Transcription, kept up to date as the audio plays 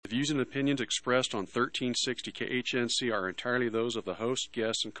views and opinions expressed on 1360 KHNC are entirely those of the host,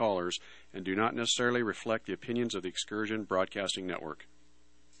 guests, and callers, and do not necessarily reflect the opinions of the Excursion Broadcasting Network.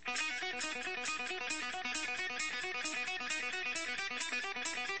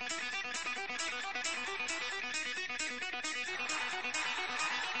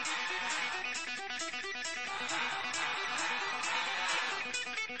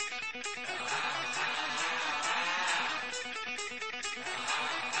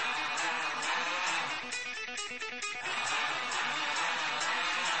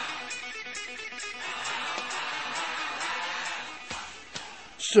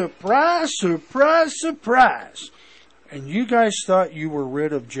 Surprise, surprise, surprise. And you guys thought you were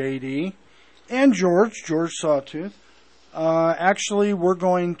rid of JD and George Sawtooth. Actually, we're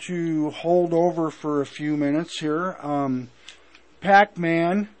going to hold over for a few minutes here.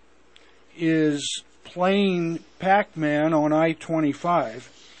 Pac-Man is playing Pac-Man on I-25.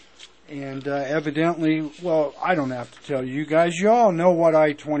 And evidently, well, I don't have to tell you guys. You all know what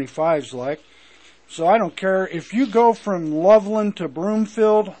I-25's like. So I don't care if you go from Loveland to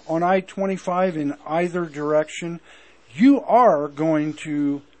Broomfield on I-25 in either direction, you are going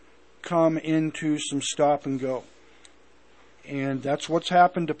to come into some stop and go. And that's what's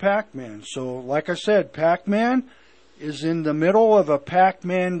happened to Pac-Man. So like I said, Pac-Man is in the middle of a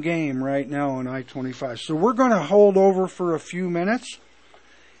Pac-Man game right now on I-25. So we're going to hold over for a few minutes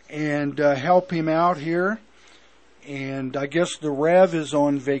and help him out here. And I guess the Rev is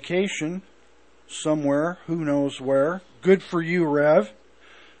on vacation somewhere, who knows where. Good for you, Rev.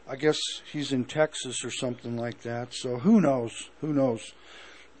 I guess he's in Texas or something like that, so who knows.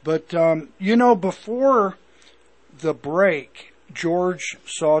 But before the break, George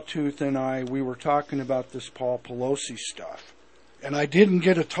Sawtooth and we were talking about this Paul Pelosi stuff, and I didn't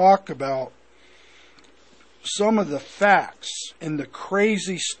get to talk about some of the facts and the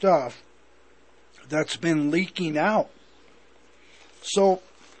crazy stuff that's been leaking out. So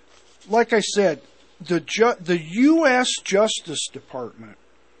like I said, the U.S. Justice Department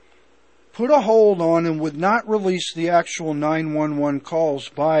put a hold on and would not release the actual 911 calls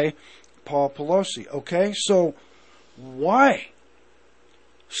by Paul Pelosi. Okay, so why?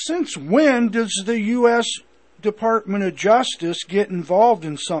 Since when does the U.S. Department of Justice get involved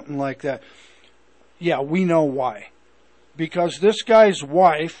in something like that? Yeah, we know why. Because this guy's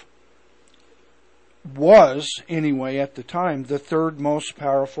wife was, anyway, at the time, the third most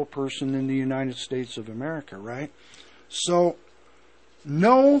powerful person in the United States of America, right? So,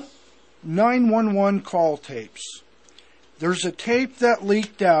 no 911 call tapes. There's a tape that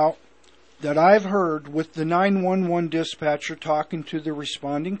leaked out that I've heard with the 911 dispatcher talking to the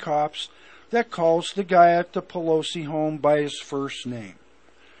responding cops that calls the guy at the Pelosi home by his first name.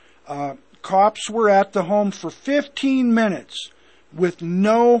 Cops were at the home for 15 minutes with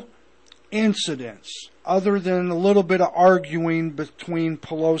no incidents other than a little bit of arguing between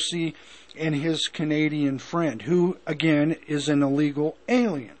Pelosi and his Canadian friend, who, again, is an illegal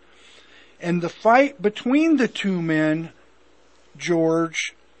alien. And the fight between the two men,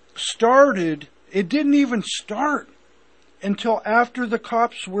 George, started, it didn't even start until after the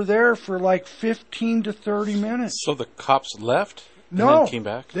cops were there for like 15 to 30 minutes. So the cops left and No, then came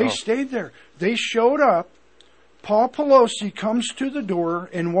back? They stayed there. They showed up. Paul Pelosi comes to the door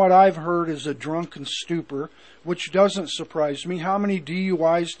in what I've heard is a drunken stupor, which doesn't surprise me. How many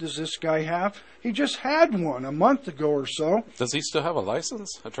DUIs does this guy have? He just had one a month ago or so. Does he still have a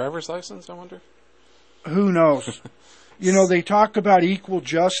license? A driver's license, I wonder? Who knows? They talk about equal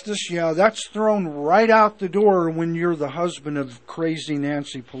justice. Yeah, that's thrown right out the door when you're the husband of crazy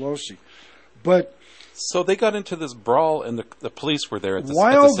Nancy Pelosi. But so they got into this brawl and the police were there at the same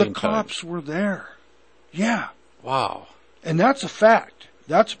time. While the cops were there. Yeah. Wow. And that's a fact.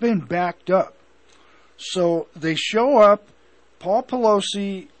 That's been backed up. So they show up. Paul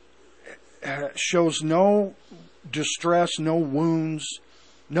Pelosi shows no distress, no wounds,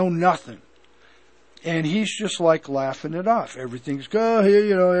 no nothing. And he's just like laughing it off. Everything's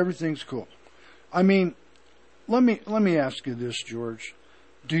good, everything's cool. I mean, let me ask you this, George.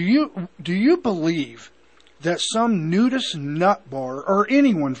 Do you believe that some nudist nutbar, or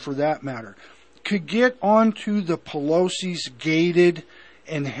anyone for that matter, could get onto the Pelosi's gated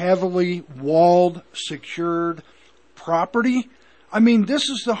and heavily walled, secured property? I mean, this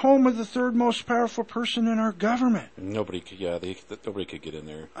is the home of the third most powerful person in our government. Nobody could get in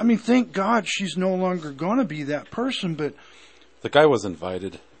there. I mean, thank God she's no longer going to be that person, but the guy was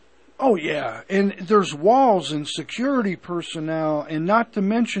invited. Oh, yeah. And there's walls and security personnel, and not to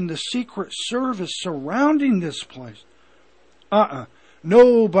mention the Secret Service surrounding this place.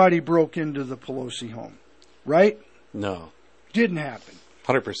 Nobody broke into the Pelosi home. Right? No. Didn't happen.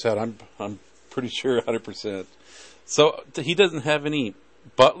 100%. I'm pretty sure 100%. So he doesn't have any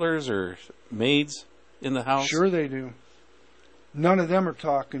butlers or maids in the house? Sure they do. None of them are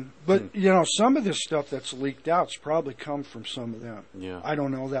talking. But, some of this stuff that's leaked out's probably come from some of them. Yeah. I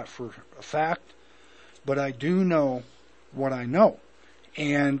don't know that for a fact, but I do know what I know.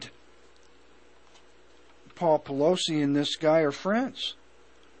 And Paul Pelosi and this guy are friends.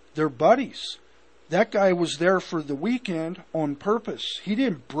 They're buddies. That guy was there for the weekend on purpose. He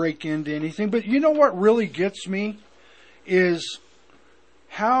didn't break into anything. But you know what really gets me is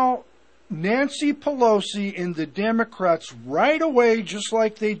how Nancy Pelosi and the Democrats right away, just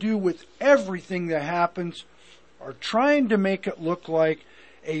like they do with everything that happens, are trying to make it look like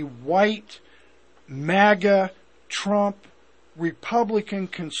a white MAGA Trump Republican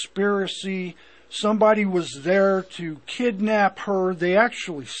conspiracy. Somebody was there to kidnap her. They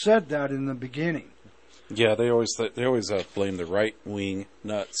actually said that in the beginning. Yeah, they always blame the right wing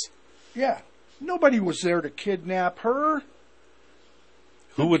nuts. Yeah, nobody was there to kidnap her.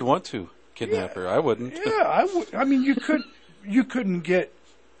 Who would want to kidnap her? I wouldn't. Yeah, I would. I mean, you couldn't get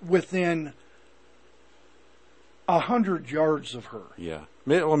within 100 yards of her. Yeah.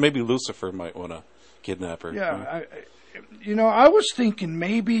 Well, maybe Lucifer might want to kidnap her. Yeah. I was thinking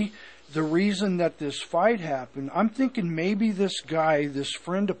maybe the reason that this fight happened, I'm thinking maybe this guy, this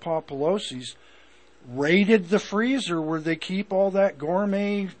friend of Paul Pelosi's, raided the freezer where they keep all that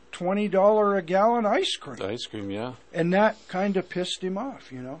gourmet $20 a gallon ice cream. The ice cream, yeah. And that kind of pissed him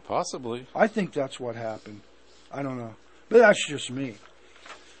off, Possibly. I think that's what happened. I don't know. But that's just me.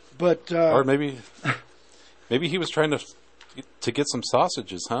 But or maybe he was trying to get some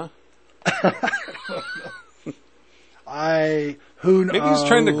sausages, huh? Who knows? Maybe he's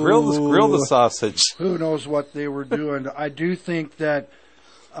trying to grill the sausage. Who knows what they were doing? I do think that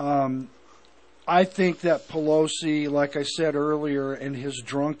I think that Pelosi, like I said earlier, and his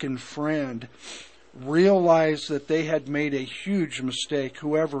drunken friend realized that they had made a huge mistake,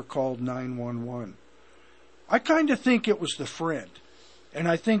 whoever called 911. I kind of think it was the friend. And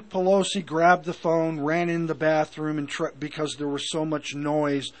I think Pelosi grabbed the phone, ran in the bathroom because there was so much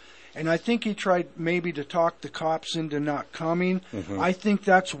noise. And I think he tried maybe to talk the cops into not coming. Mm-hmm. I think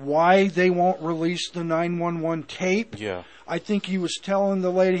that's why they won't release the 911 tape. Yeah. I think he was telling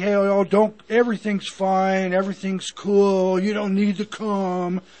the lady, hey, everything's fine, everything's cool, you don't need to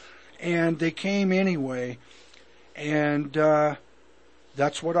come. And they came anyway. And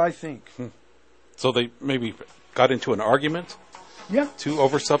that's what I think. So they maybe got into an argument? Yeah.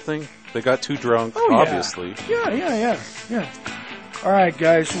 Over something? They got too drunk, obviously. Yeah. All right,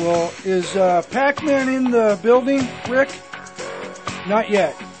 guys. Well, is Pac-Man in the building, Rick? Not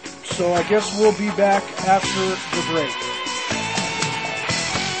yet. So I guess we'll be back after the break.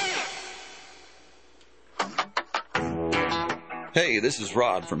 Hey, this is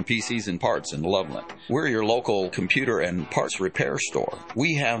Rod from PCs and Parts in Loveland. We're your local computer and parts repair store.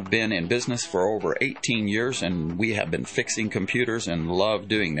 We have been in business for over 18 years, and we have been fixing computers and love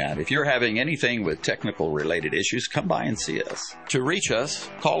doing that. If you're having anything with technical related issues, come by and see us. To reach us,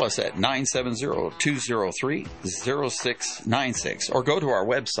 call us at 970-203-0696 or go to our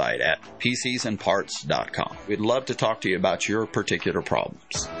website at pcsandparts.com. We'd love to talk to you about your particular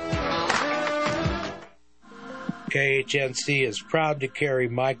problems. KHNC is proud to carry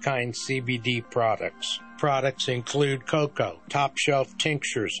My Kind CBD products. Products include cocoa, top shelf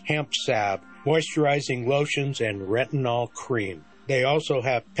tinctures, hemp salve, moisturizing lotions, and retinol cream. They also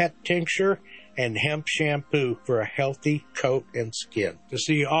have pet tincture and hemp shampoo for a healthy coat and skin. To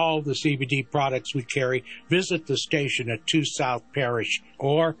see all the CBD products we carry, visit the station at 2 South Parish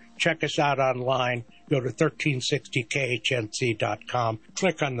or check us out online. Go to 1360khnc.com.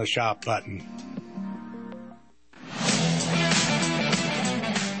 Click on the shop button.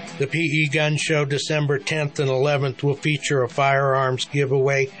 The PE Gun Show December 10th and 11th will feature a firearms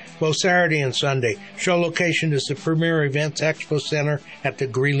giveaway both Saturday and Sunday. Show location is the Premier Events Expo Center at the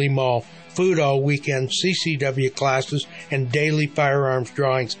Greeley Mall. Food all weekend, CCW classes, and daily firearms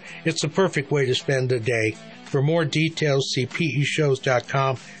drawings. It's the perfect way to spend a day. For more details, see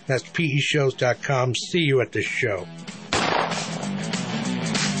peshows.com. That's peshows.com. See you at the show.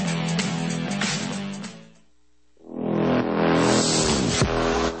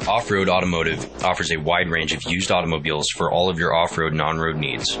 Off-Road Automotive offers a wide range of used automobiles for all of your off-road and on-road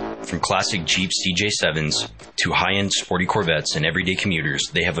needs. From classic Jeep CJ7s to high-end sporty Corvettes and everyday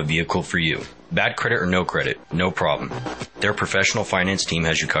commuters, they have a vehicle for you. Bad credit or no credit, no problem. Their professional finance team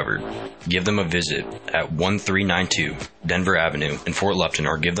has you covered. Give them a visit at 1392 Denver Avenue in Fort Lupton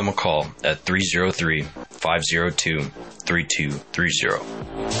or give them a call at 303-502-3230.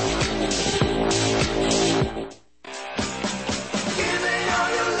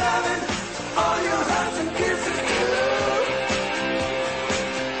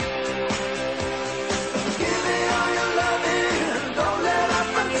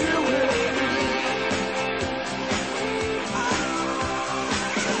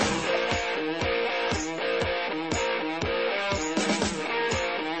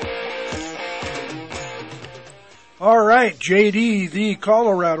 All right, JD, the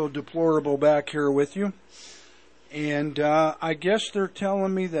Colorado Deplorable, back here with you. And I guess they're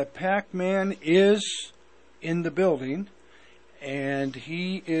telling me that Pac-Man is in the building. And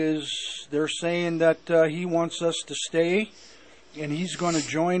they're saying that he wants us to stay. And he's going to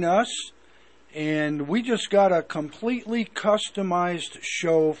join us. And we just got a completely customized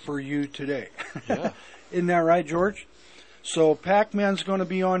show for you today. Yeah. Isn't that right, George? So Pac-Man's going to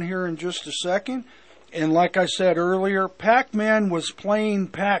be on here in just a second. And like I said earlier, Pac-Man was playing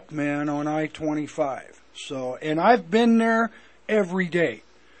Pac-Man on I-25. So, and I've been there every day.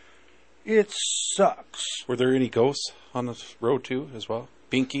 It sucks. Were there any ghosts on the road too, as well?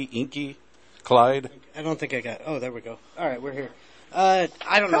 Binky, Inky, Clyde. I don't think I got. Oh, there we go. All right, we're here. I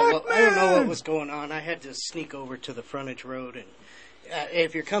don't know. I don't know what was going on. I had to sneak over to the frontage road, and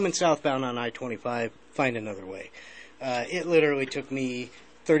if you're coming southbound on I-25, find another way. It literally took me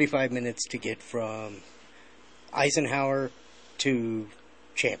 35 minutes to get from Eisenhower to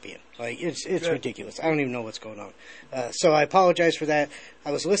Champion. Like, it's ridiculous. I don't even know what's going on. So I apologize for that.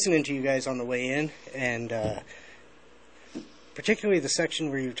 I was listening to you guys on the way in, and particularly the section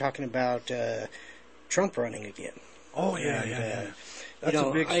where you were talking about Trump running again. Oh, yeah. That's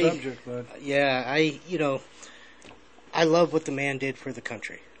a big subject, bud. Yeah, I love what the man did for the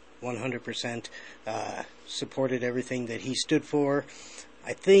country. 100%. Supported everything that he stood for.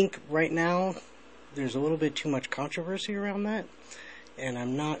 I think right now there's a little bit too much controversy around that, and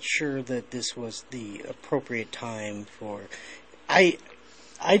I'm not sure that this was the appropriate time for... I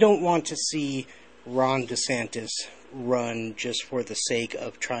don't want to see Ron DeSantis run just for the sake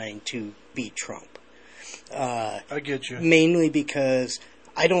of trying to beat Trump. I get you. Mainly because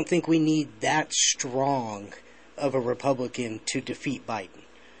I don't think we need that strong of a Republican to defeat Biden.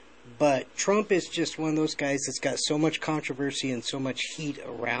 But Trump is just one of those guys that's got so much controversy and so much heat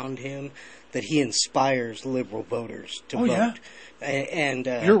around him that he inspires liberal voters to vote. Yeah. And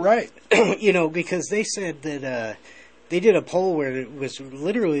you're right. Because they said that they did a poll where it was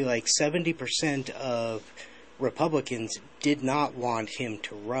literally like 70% of Republicans did not want him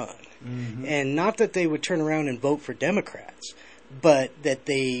to run. Mm-hmm. And not that they would turn around and vote for Democrats, but that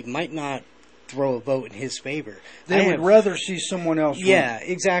they might not throw a vote in his favor. They would rather see someone else run. Yeah,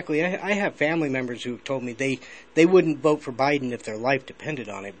 exactly. I have family members who told me they wouldn't vote for Biden if their life depended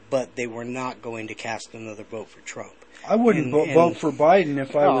on it, but they were not going to cast another vote for Trump. I wouldn't vote for Biden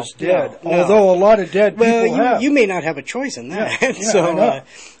if I was dead. No. Although a lot of dead people have. You may not have a choice in that. Yeah,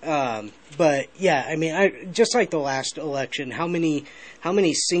 so, but yeah, I mean, just like the last election, how many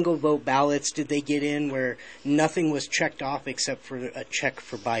single vote ballots did they get in where nothing was checked off except for a check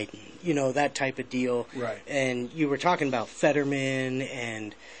for Biden? That type of deal. Right. And you were talking about Fetterman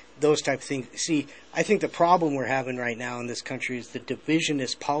and those type of things. See, I think the problem we're having right now in this country is the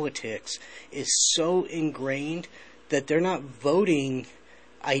divisionist politics is so ingrained that they're not voting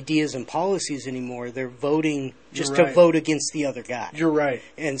ideas and policies anymore. They're voting just to vote against the other guy. You're right.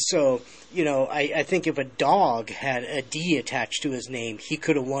 And so, I think if a dog had a D attached to his name, he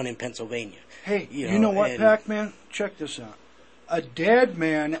could have won in Pennsylvania. Hey, you know what, Pac-Man? Check this out. A dead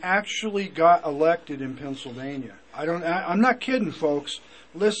man actually got elected in Pennsylvania. I'm not kidding, folks.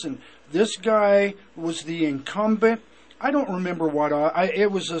 Listen, this guy was the incumbent. I don't remember what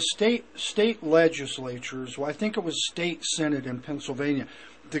it was a state legislatures. Well, I think it was state senate in Pennsylvania.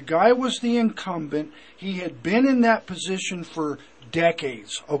 The guy was the incumbent. He had been in that position for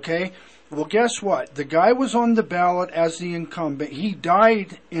decades, okay? Well, guess what? The guy was on the ballot as the incumbent. He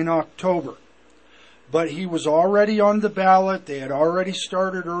died in October. But he was already on the ballot. They had already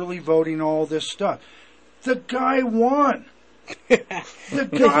started early voting, all this stuff. The guy won. The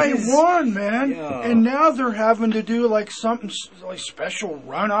guy won, man. Yeah. And now they're having to do like something like special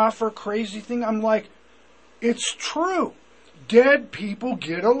runoff or crazy thing. I'm like, it's true. Dead people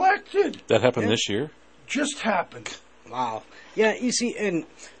get elected. That happened this year? Just happened. Wow. Yeah, you see, and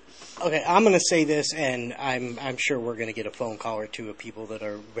okay, I'm going to say this, and I'm sure we're going to get a phone call or two of people that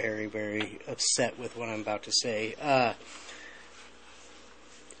are very, very upset with what I'm about to say.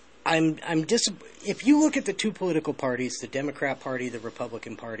 If you look at the two political parties, the Democrat Party, the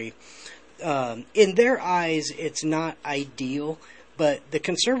Republican Party, in their eyes, it's not ideal, but the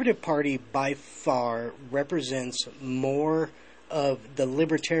Conservative Party by far represents more of the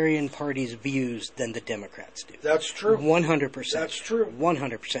Libertarian Party's views than the Democrats do. That's true. 100%. That's true.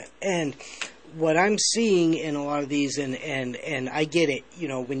 100%. And what I'm seeing in a lot of these, and I get it,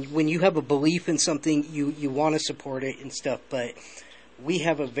 when you have a belief in something, you want to support it and stuff, but we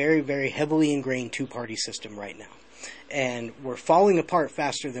have a very, very heavily ingrained two-party system right now. And we're falling apart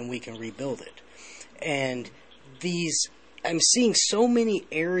faster than we can rebuild it. And these I'm seeing so many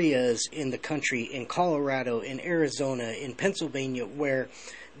areas in the country, in Colorado, in Arizona, in Pennsylvania, where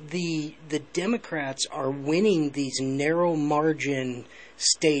the Democrats are winning these narrow margin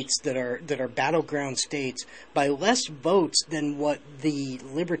states that are battleground states by less votes than what the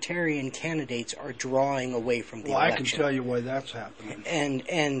libertarian candidates are drawing away from the election. I can tell you why that's happening.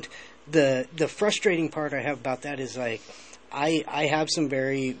 And the frustrating part I have about that is like, I have some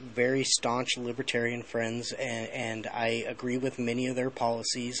very, very staunch libertarian friends, and I agree with many of their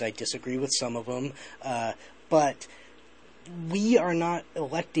policies. I disagree with some of them, but we are not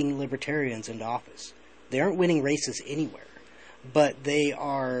electing libertarians into office. They aren't winning races anywhere, but they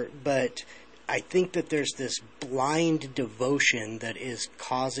are. But I think that there's this blind devotion that is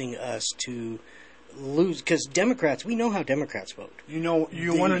causing us to lose, because Democrats, we know how Democrats vote. You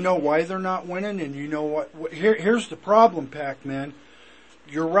want to know why they're not winning, and you know what? Here's the problem, Pac-Man.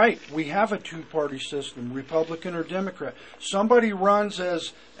 You're right. We have a two-party system, Republican or Democrat. Somebody runs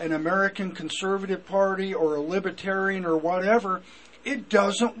as an American Conservative Party or a Libertarian or whatever. It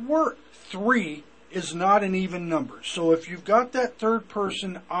doesn't work. 3 is not an even number. So if you've got that third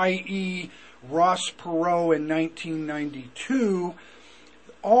person, i.e. Ross Perot in 1992,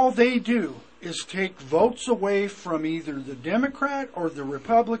 all they do is take votes away from either the Democrat or the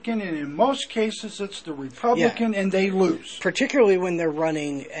Republican, and in most cases it's the Republican, and they lose. Particularly when they're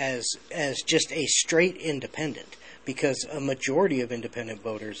running as just a straight independent, because a majority of independent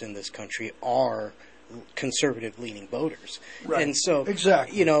voters in this country are conservative-leaning voters. Right. And so,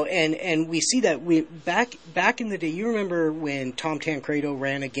 exactly. And we see that back in the day. You remember when Tom Tancredo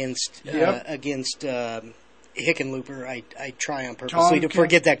ran against Hickenlooper. I try on purposely to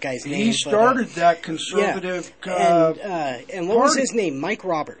forget that guy's name. He started that conservative. And what was his name? Mike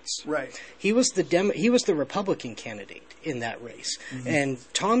Roberts. Right. He was the Republican candidate in that race, and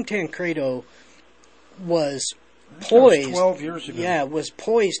Tom Tancredo was poised. 12 years ago. Yeah, was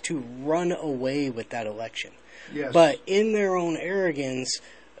poised to run away with that election. Yes. But in their own arrogance,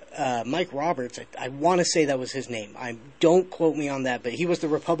 Mike Roberts, I want to say that was his name. Don't quote me on that, but he was the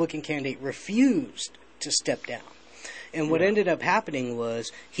Republican candidate, refused to step down. And what ended up happening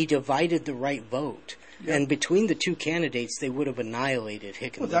was he divided the right vote. Yeah. And between the two candidates, they would have annihilated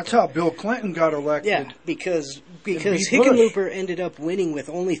Hickenlooper. Well, that's how Bill Clinton got elected. Yeah, because Hickenlooper ended up winning with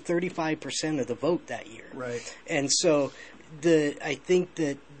only 35% of the vote that year. Right. And so I think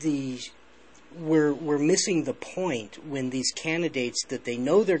that we're missing the point when these candidates that they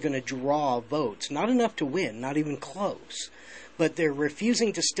know they're going to draw votes, not enough to win, not even close, but they're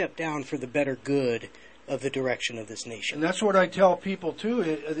refusing to step down for the better good of the direction of this nation. And that's what I tell people, too.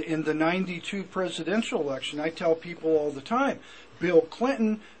 In the 92 presidential election, I tell people all the time, Bill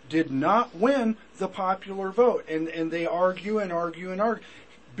Clinton did not win the popular vote. And they argue and argue and argue.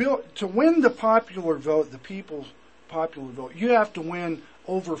 To win the popular vote, the people's popular vote, you have to win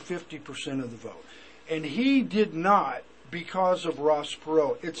over 50% of the vote. And he did not, because of Ross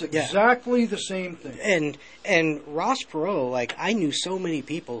Perot. It's exactly the same thing. And Ross Perot, like, I knew so many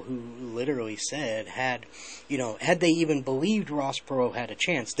people who literally said had they even believed Ross Perot had a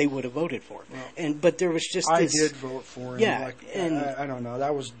chance, they would have voted for him. Well, but there was just I did vote for him. Yeah, I don't know.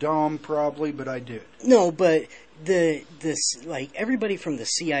 That was dumb, probably, but I did. No, but everybody from the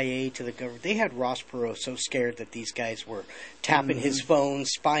CIA to the government, they had Ross Perot so scared that these guys were tapping his phone,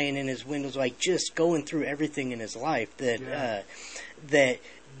 spying in his windows, like just going through everything in his life that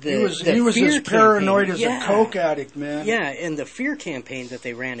he was as paranoid as a coke addict, man. Yeah, and the fear campaign that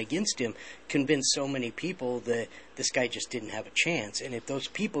they ran against him convinced so many people that this guy just didn't have a chance. And if those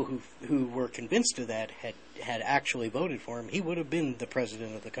people who were convinced of that had actually voted for him, he would have been the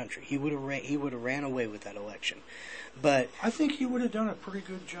president of the country. He would have ran away with that election. But I think he would have done a pretty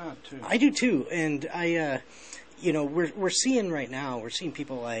good job too. I do too, and we're seeing right now. We're seeing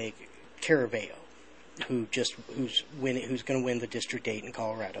people like Caraveo, who's going to win the District 8 in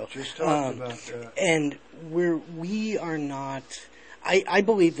Colorado. Just talked about that. And we are not. I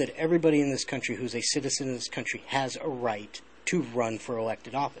believe that everybody in this country who's a citizen of this country has a right to run for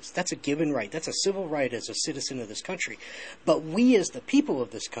elected office. That's a given right. That's a civil right as a citizen of this country. But we, as the people of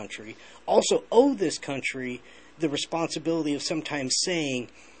this country, also owe this country the responsibility of sometimes saying,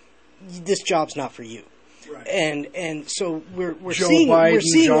 "This job's not for you." Right. And so we're Joe seeing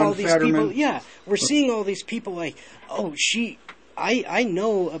Biden, John all these Fetterman. people. Yeah, we're seeing all these people like, I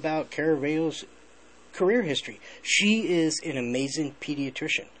know about Caraveo's career history. She is an amazing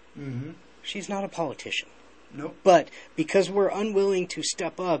pediatrician. Mm-hmm. She's not a politician. Nope. But because we're unwilling to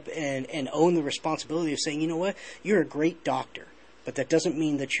step up and own the responsibility of saying, you know what, you're a great doctor. but that doesn't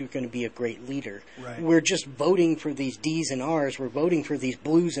mean that you're going to be a great leader. Right. We're just voting for these D's and R's. We're voting for these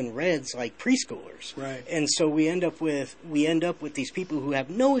blues and reds like preschoolers. Right. And so we end up with these people who have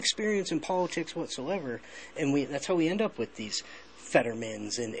no experience in politics whatsoever, and that's how we end up with these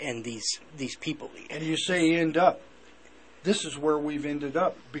Fettermans and these people. And you say end up. This is where we've ended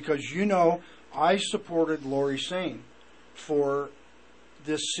up, because I supported Lori Sain for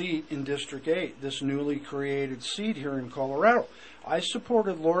this seat in District 8, this newly created seat here in Colorado. I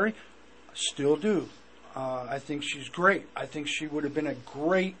supported Lori, still do. I think she's great. I think she would have been a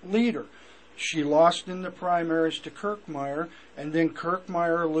great leader. She lost in the primaries to Kirkmeyer, and then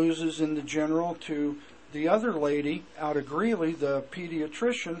Kirkmeyer loses in the general to the other lady out of Greeley, the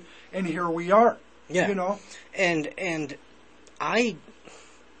pediatrician, and here we are. Yeah. And I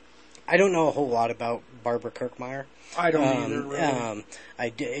don't know a whole lot about Barbara Kirkmeyer. I don't either. Really.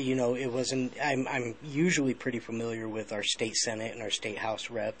 It wasn't. I'm usually pretty familiar with our state senate and our state house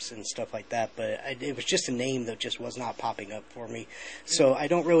reps and stuff like that, but it was just a name that just was not popping up for me. So I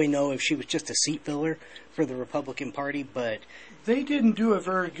don't really know if she was just a seat filler for the Republican Party, but they didn't do a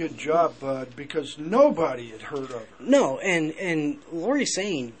very good job, Bud, because nobody had heard of her. No, and Lori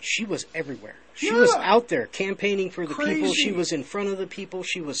Sain, she was everywhere. She was out there campaigning for the people. She was in front of the people.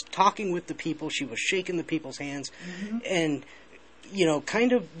 She was talking with the people. She was shaking the people's hands. Mm-hmm. And,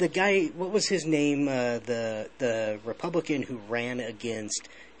 kind of the guy, what was his name? The Republican who ran against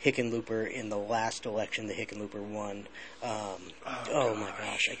Hickenlooper in the last election that Hickenlooper won. Oh my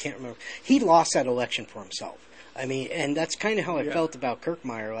gosh, I can't remember. He lost that election for himself. I mean, and that's kind of how I felt about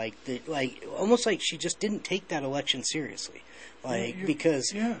Kirkmeyer. Almost like she just didn't take that election seriously.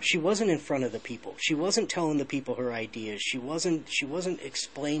 Because she wasn't in front of the people. She wasn't telling the people her ideas. She wasn't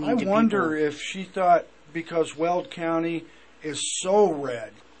explaining to people. I wonder if she thought because Weld County is so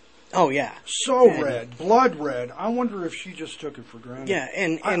red. Oh, yeah. Red, blood red. I wonder if she just took it for granted. Yeah,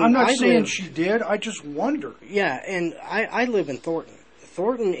 and I'm not saying she did. I just wonder. Yeah, and I live in Thornton.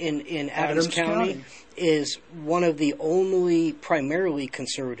 Thornton in Adams County is one of the only primarily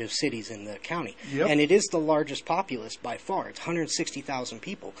conservative cities in the county. Yep. And it is the largest populace by far. It's 160,000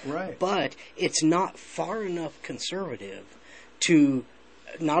 people. Right. But it's not far enough conservative to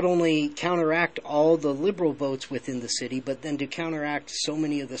not only counteract all the liberal votes within the city, but then to counteract so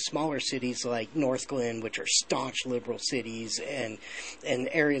many of the smaller cities like Northglenn, which are staunch liberal cities, and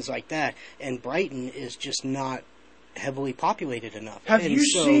areas like that. And Brighton is just not heavily populated enough. Have you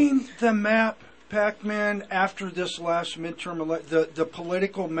seen the map, Pac-Man, after this last midterm the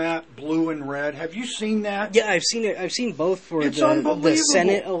political map, blue and red? Have you seen that? Yeah, I've seen it. I've seen both for the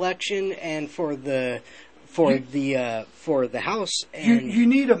Senate election and for the House. And you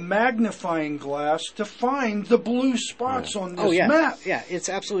need a magnifying glass to find the blue spots on this map. Yeah, it's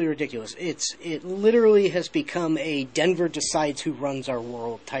absolutely ridiculous. It literally has become a Denver decides who runs our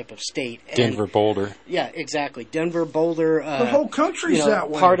world type of state. Denver Boulder. Yeah, exactly. Denver Boulder. The whole country's that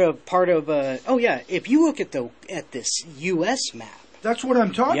way. Part of. If you look at this U.S. map. That's what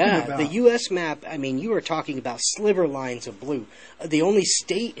I'm talking about. Yeah, the U.S. map, I mean, you are talking about sliver lines of blue. The only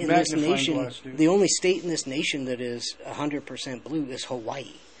state in this nation that is 100% blue is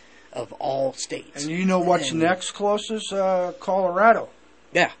Hawaii, of all states. And you know what's next closest? Colorado.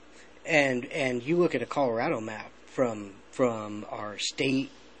 Yeah, and you look at a Colorado map from our state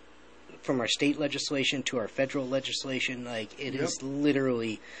legislation to our federal legislation, like it is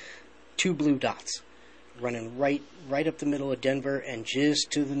literally two blue dots running right up the middle of Denver and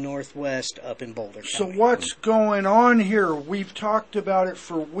just to the northwest up in Boulder County. So what's going on here? We've talked about it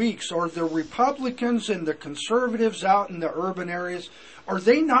for weeks. Are the Republicans and the conservatives out in the urban areas, are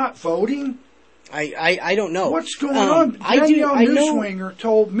they not voting? I don't know. What's going on? Danielle Newswinger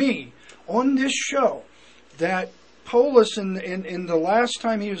told me on this show that Polis in the last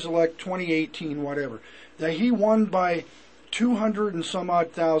time he was elected, 2018, whatever, that he won by 200 and some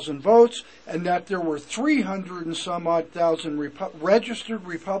odd thousand votes, and that there were 300 and some odd thousand registered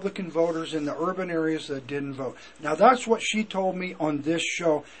Republican voters in the urban areas that didn't vote. Now, that's what she told me on this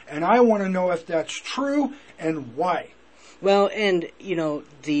show, and I want to know if that's true and why. Well, and,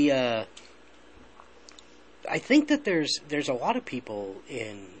 I think that there's a lot of people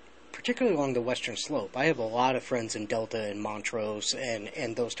particularly along the western slope. I have a lot of friends in Delta and Montrose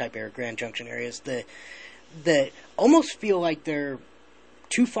and those type of Grand Junction areas that almost feel like they're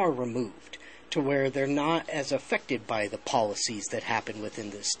too far removed to where they're not as affected by the policies that happen within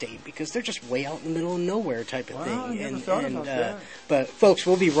this state because they're just way out in the middle of nowhere type of thing. I never thought about that. But folks,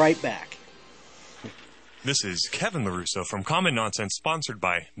 we'll be right back. This is Kevin LaRusso from Common Nonsense, sponsored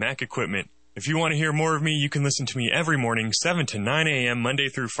by Mac Equipment If you want to hear more of me, you can listen to me every morning, 7 to 9 a.m., Monday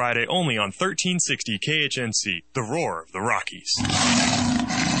through Friday, only on 1360 KHNC, the roar of the Rockies.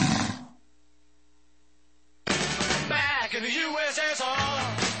 Back in the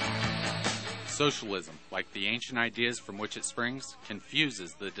USSR. Socialism, like the ancient ideas from which it springs,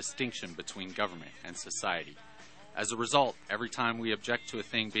 confuses the distinction between government and society. As a result, every time we object to a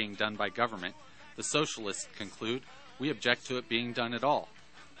thing being done by government, the socialists conclude we object to it being done at all.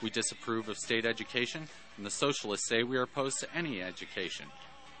 We disapprove of state education, and the socialists say we are opposed to any education.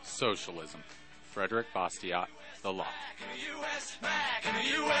 Socialism. Frederick Bastiat, The Law.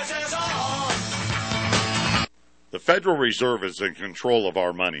 The Federal Reserve is in control of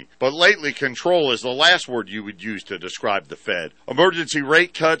our money, but lately control is the last word you would use to describe the Fed. Emergency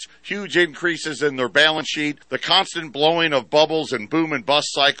rate cuts, huge increases in their balance sheet, the constant blowing of bubbles and boom and bust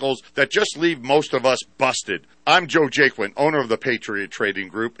cycles that just leave most of us busted. I'm Joe Jaquin, owner of the Patriot Trading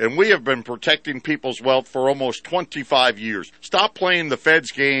Group, and we have been protecting people's wealth for almost 25 years. Stop playing the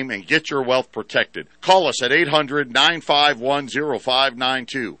Fed's game and get your wealth protected. Call us at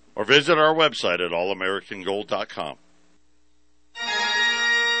 800-951-0592 or visit our website at allamericangold.com.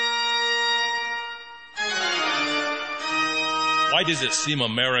 Why does it seem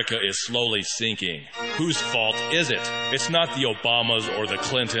America is slowly sinking? Whose fault is it? It's not the Obamas or the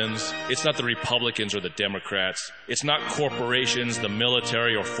Clintons. It's not the Republicans or the Democrats. It's not corporations, the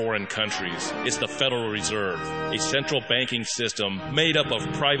military, or foreign countries. It's the Federal Reserve, a central banking system made up of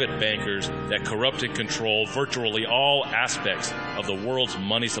private bankers that corrupt and control virtually all aspects of the world's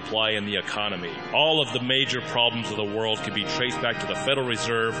money supply and the economy. All of the major problems of the world can be traced back to the Federal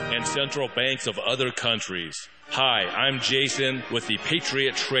Reserve and central banks of other countries. Hi, I'm Jason with the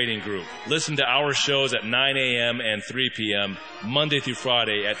Patriot Trading Group. Listen to our shows at 9 a.m. and 3 p.m. Monday through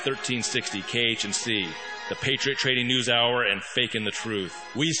Friday at 1360 KHNC, the Patriot Trading News Hour and Fakin' the Truth.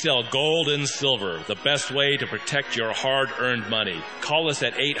 We sell gold and silver, the best way to protect your hard-earned money. Call us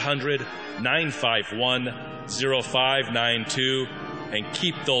at 800-951-0592 and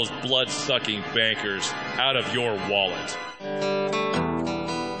keep those blood-sucking bankers out of your wallet.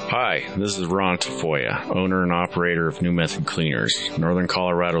 Hi, this is Ron Tafoya, owner and operator of New Method Cleaners, Northern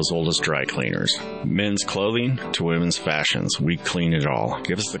Colorado's oldest dry cleaners. Men's clothing to women's fashions, we clean it all.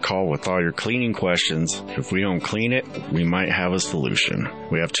 Give us a call with all your cleaning questions. If we don't clean it, we might have a solution.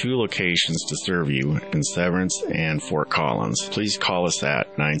 We have 2 locations to serve you in Severance and Fort Collins. Please call us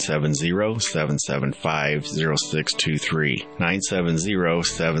at 970-775-0623.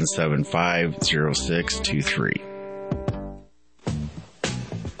 970-775-0623.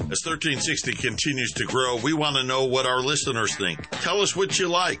 As 1360 continues to grow, we want to know what our listeners think. Tell us what you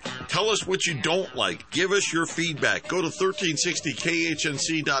like. Tell us what you don't like. Give us your feedback. Go to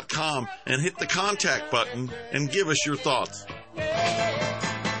 1360khnc.com and hit the contact button and give us your thoughts. And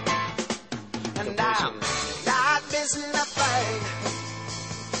I'm not missing a thing.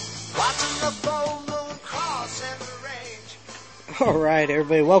 Watching the full moon cross in the range. All right,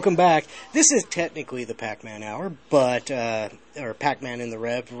 everybody, welcome back. This is technically the Pac-Man Hour, but or Pac-Man in the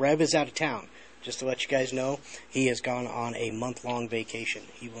Rev. Rev is out of town. Just to let you guys know, he has gone on a month-long vacation.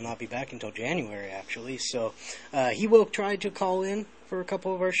 He will not be back until January, actually. So he will try to call in for a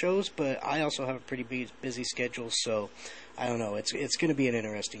couple of our shows, but I also have a pretty busy schedule, so I don't know. It's going to be an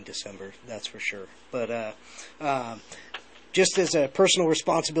interesting December, that's for sure. But just as a personal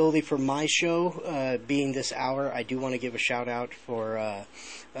responsibility for my show, being this hour, I do want to give a shout-out for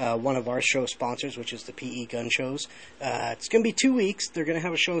one of our show sponsors, which is the PE Gun Shows. It's going to be 2 weeks. They're going to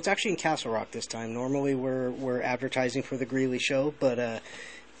have a show. It's actually in Castle Rock this time. Normally, we're advertising for the Greeley show, but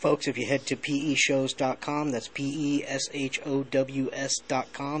folks, if you head to peshows.com, that's peshows.com,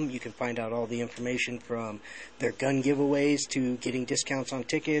 you can find out all the information from their gun giveaways to getting discounts on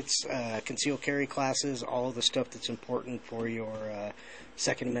tickets, concealed carry classes, all of the stuff that's important for your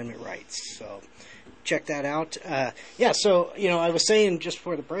Second Amendment rights. So check that out. So, I was saying just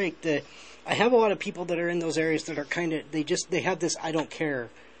before the break that I have a lot of people that are in those areas that are kind of, they have this I don't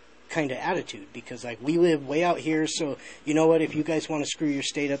care kind of attitude, because like we live way out here, so you know what, if you guys want to screw your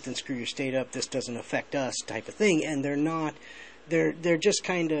state up, then screw your state up, this doesn't affect us type of thing. And they're just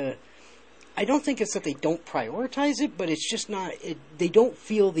kind of, I don't think it's that they don't prioritize it, but it's just not, they don't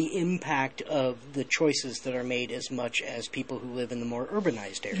feel the impact of the choices that are made as much as people who live in the more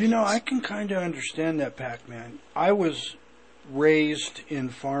urbanized areas. I can kind of understand that, Pac-Man. I was raised in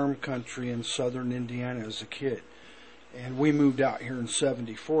farm country in southern Indiana as a kid. And we moved out here in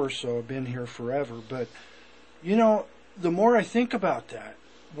 74, so I've been here forever. But, the more I think about that,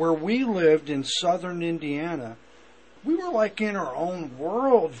 where we lived in southern Indiana, we were like in our own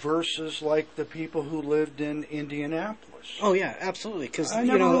world versus like the people who lived in Indianapolis. Oh yeah, absolutely. Because I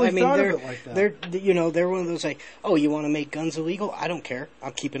never really thought of it like that. they're one of those like, oh, you want to make guns illegal? I don't care.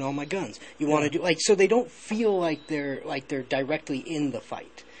 I'm keeping all my guns. You want to do like so they don't feel like they're directly in the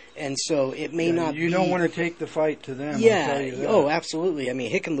fight. And so it may not. You don't want to take the fight to them. Yeah. I'll tell you that. Oh, absolutely. I mean,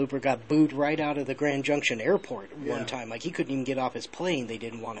 Hickenlooper got booed right out of the Grand Junction Airport one time. Like he couldn't even get off his plane. They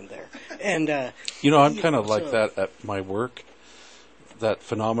didn't want him there. And I'm kind of like that at my work. That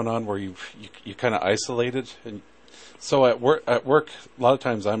phenomenon where you kind of isolated, and so at work, a lot of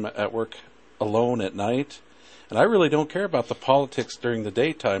times I'm at work alone at night. And I really don't care about the politics during the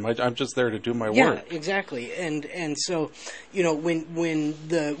daytime. I'm just there to do my work. Yeah, exactly. And so, when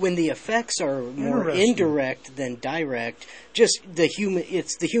the effects are more indirect than direct, just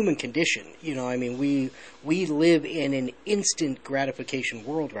it's the human condition. I mean, we live in an instant gratification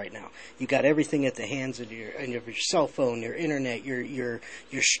world right now. You got everything at the hands of your cell phone, your internet, your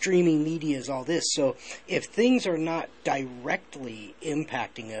streaming medias, all this. So if things are not directly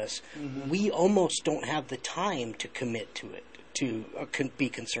impacting us, we almost don't have the time to commit to it, to be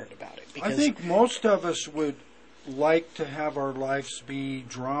concerned about it. I think most of us would like to have our lives be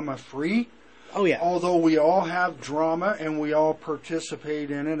drama-free. Oh, yeah. Although we all have drama and we all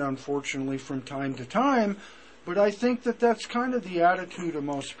participate in it, unfortunately, from time to time. But I think that that's kind of the attitude of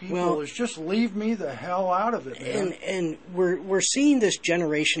most people, is just leave me the hell out of it, man. And we're seeing this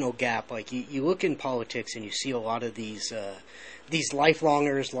generational gap. Like, you look in politics and you see a lot of these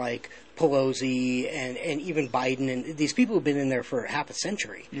lifelongers like Pelosi and even Biden, and these people have been in there for half a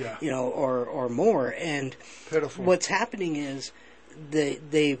century, or more. And pitiful. What's happening is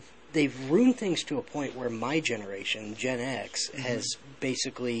they've ruined things to a point where my generation, Gen X, has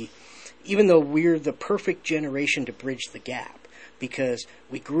basically, even though we're the perfect generation to bridge the gap, because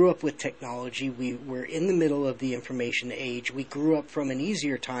we grew up with technology, we were in the middle of the information age, we grew up from an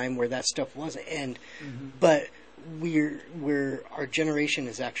easier time where that stuff wasn't, but my generation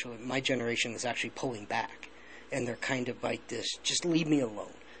is actually pulling back, and they're kind of like this, just leave me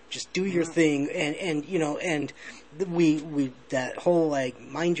alone. Just do your thing, and we that whole like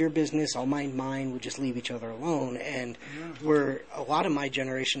mind your business, I'll mind mine. We just leave each other alone, and a lot of my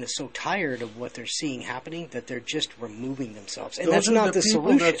generation is so tired of what they're seeing happening that they're just removing themselves, and that's not the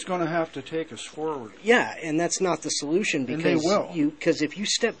solution. That's going to have to take us forward. Yeah, and that's not the solution because if you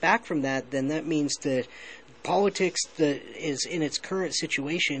step back from that, then that means that politics that is in its current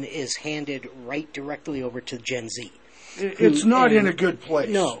situation is handed right directly over to Gen Z. It's not in a good place.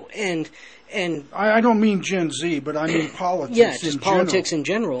 No, and I don't mean Gen Z, but I mean politics. Yeah, just politics in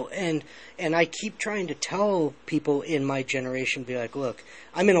general. And I keep trying to tell people in my generation, be like, look,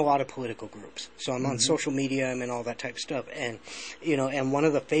 I'm in a lot of political groups, so I'm on social media, I'm in all that type of stuff, and and one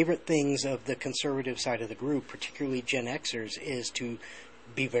of the favorite things of the conservative side of the group, particularly Gen Xers, is to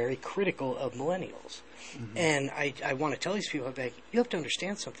be very critical of millennials. And I want to tell these people, like, you have to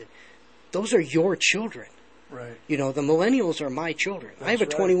understand something. Those are your children. Right. The millennials are my children. I have a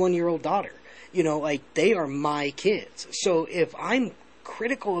 21-year-old daughter. They are my kids. So if I'm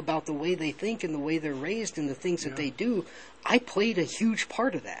critical about the way they think and the way they're raised and the things that they do, I played a huge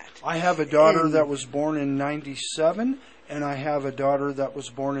part of that. I have a daughter that was born in 97, and I have a daughter that was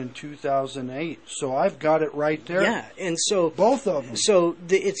born in 2008. So I've got it right there. Yeah, and so both of them. So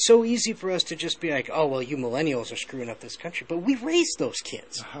it's so easy for us to just be like, oh well, you millennials are screwing up this country, but we raised those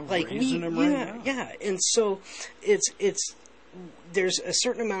kids. Raising them right now. Yeah, and so there's a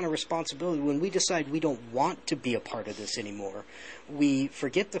certain amount of responsibility when we decide we don't want to be a part of this anymore. We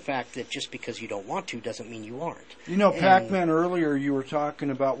forget the fact that just because you don't want to doesn't mean you aren't. Pac-Man, earlier you were talking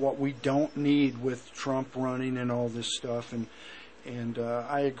about what we don't need with Trump running and all this stuff, and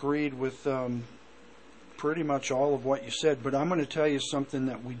I agreed with pretty much all of what you said, but I'm going to tell you something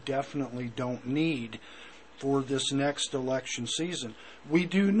that we definitely don't need for this next election season. We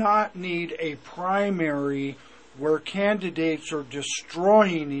do not need a primary where candidates are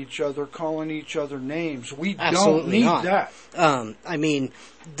destroying each other, calling each other names. We don't need that. I mean,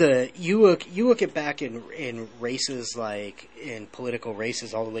 you look at back in races, like in political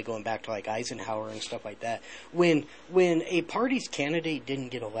races, all the way going back to like Eisenhower and stuff like that. When a party's candidate didn't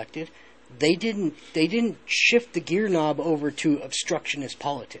get elected, they didn't shift the gear knob over to obstructionist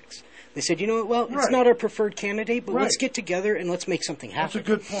politics. They said, it's not our preferred candidate, but let's get together and let's make something happen. That's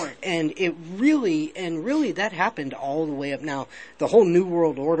a good point. And really that happened all the way up. Now, the whole New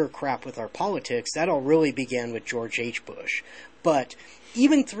World Order crap with our politics, that all really began with George H. Bush. But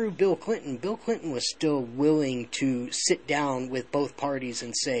even through Bill Clinton was still willing to sit down with both parties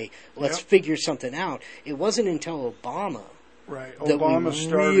and say, let's figure something out. It wasn't until Obama Right. that Obama we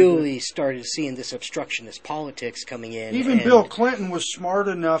started really started seeing this obstructionist politics coming in. Even and Bill Clinton was smart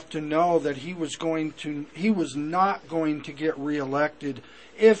enough to know that he was not going to get reelected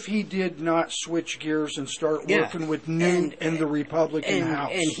if he did not switch gears and start working with Newt and the Republican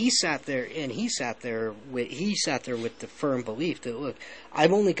House. And he sat there with the firm belief that, look,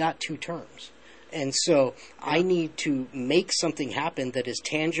 I've only got 2 terms. And so I need to make something happen that is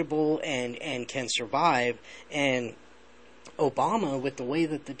tangible and can survive. And Obama, with the way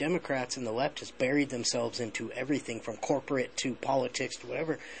that the Democrats and the left has buried themselves into everything from corporate to politics to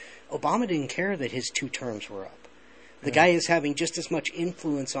whatever, Obama didn't care that his 2 terms were up. The guy is having just as much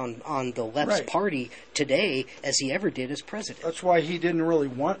influence on the left's party today as he ever did as president. That's why he didn't really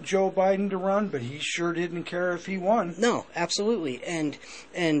want Joe Biden to run, but he sure didn't care if he won. No, absolutely. And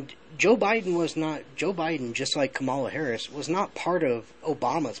Joe Biden, just like Kamala Harris, was not part of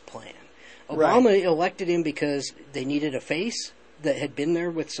Obama's plan. Obama elected him because they needed a face that had been there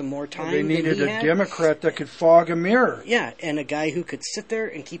with some more time. They needed a Democrat that could fog a mirror. Yeah, and a guy who could sit there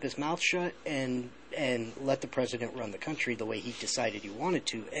and keep his mouth shut and let the president run the country the way he decided he wanted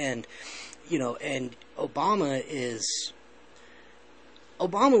to. And and Obama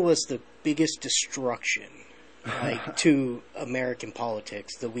was the biggest destruction to American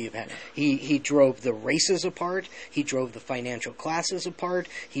politics that we've had. He drove the races apart. He drove the financial classes apart.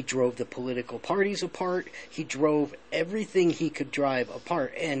 He drove the political parties apart. He drove everything he could drive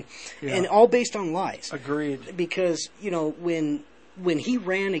apart, and all based on lies. Agreed. Because when he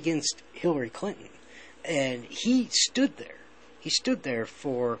ran against Hillary Clinton, and he stood there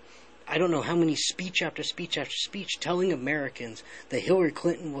for I don't know how many speech after speech after speech telling Americans that Hillary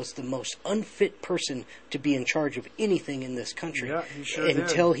Clinton was the most unfit person to be in charge of anything in this country. Yeah, he sure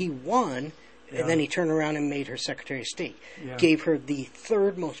until did. he won, and then he turned around and made her Secretary of State. Yeah. Gave her the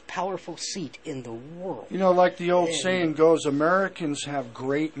 3rd most powerful seat in the world. Like the old saying goes, Americans have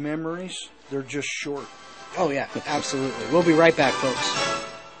great memories. They're just short. Oh, yeah, absolutely. We'll be right back, folks.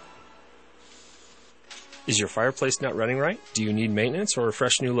 Is your fireplace not running right? Do you need maintenance or a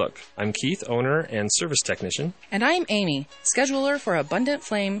fresh new look? I'm Keith, owner and service technician. And I'm Amy, scheduler for Abundant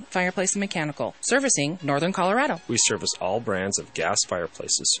Flame Fireplace and Mechanical, servicing Northern Colorado. We service all brands of gas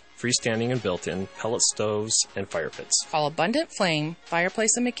fireplaces, freestanding and built-in, pellet stoves, and fire pits. Call Abundant Flame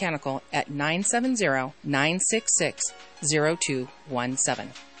Fireplace and Mechanical at 970-966-0217.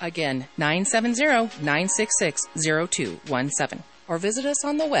 Again, 970-966-0217. Or visit us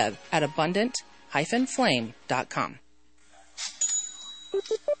on the web at abundant-flame.com.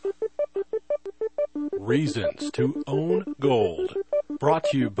 Reasons to Own Gold. Brought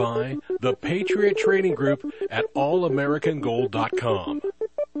to you by the Patriot Trading Group at allamericangold.com.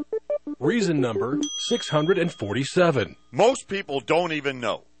 Reason number 647. Most people don't even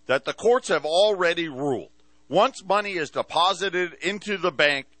know that the courts have already ruled. Once money is deposited into the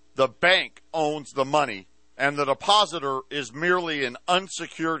bank owns the money, and the depositor is merely an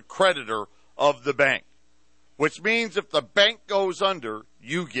unsecured creditor of the bank, which means if the bank goes under,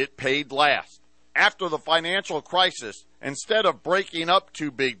 you get paid last. After the financial crisis, instead of breaking up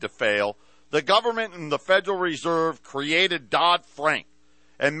too big to fail, the government and the Federal Reserve created Dodd-Frank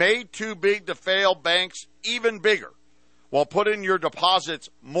and made too big to fail banks even bigger, while putting your deposits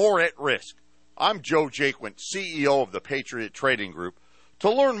more at risk. I'm Joe Jaquint, CEO of the Patriot Trading Group. To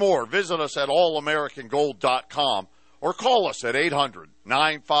learn more, visit us at allamericangold.com or call us at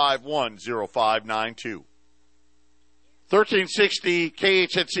 800-951-0592. 1360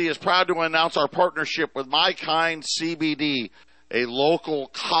 KHNC is proud to announce our partnership with My Kind CBD, a local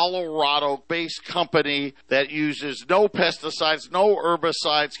Colorado-based company that uses no pesticides, no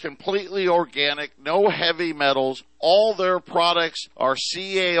herbicides, completely organic, no heavy metals. All their products are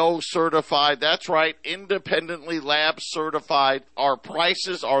CAO certified. That's right, independently lab certified. Our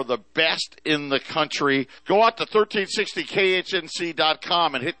prices are the best in the country. Go out to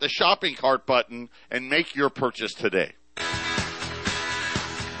 1360khnc.com and hit the shopping cart button and make your purchase today.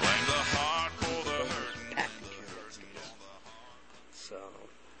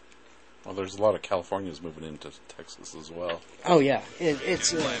 Well, there's a lot of Californians moving into Texas as well. Oh, yeah.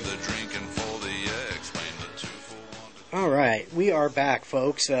 All right. We are back,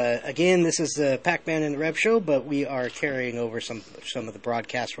 folks. Again, this is the Pac-Man and the Rev Show, but we are carrying over some of the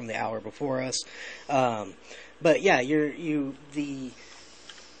broadcasts from the hour before us. But, yeah, you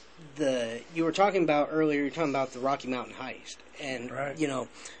were talking about earlier, you're talking about the Rocky Mountain heist. And, right.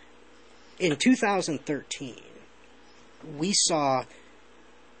 In 2013, we saw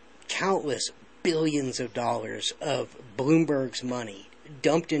countless billions of dollars of Bloomberg's money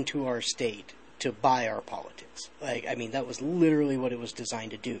dumped into our state to buy our politics. That was literally what it was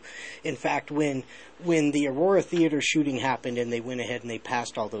designed to do. In fact, when the Aurora Theater shooting happened and they went ahead and they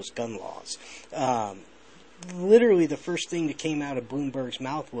passed all those gun laws, literally the first thing that came out of Bloomberg's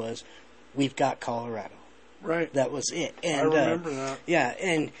mouth was, "We've got Colorado." Right. That was it. And, I remember that. Yeah,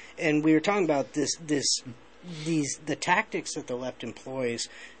 and we were talking about the tactics that the left employs.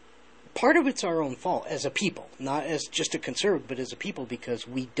 Part of it's our own fault as a people, not as just a conservative, but as a people, because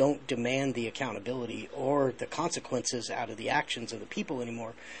we don't demand the accountability or the consequences out of the actions of the people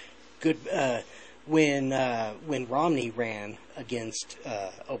anymore. When Romney ran against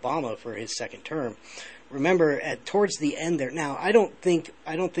Obama for his second term, remember towards the end there. Now I don't think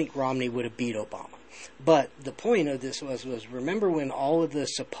Romney would have beat Obama, but the point of this was remember when all of the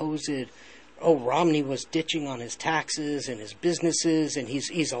supposed Romney was ditching on his taxes and his businesses, and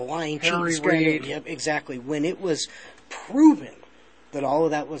he's a lying, cheating scandal. Yep, exactly. When it was proven that all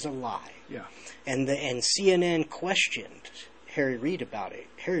of that was a lie, yeah, and CNN questioned Harry Reid about it.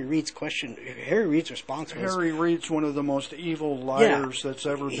 Harry Reid's response was, Harry Reid's one of the most evil liars that's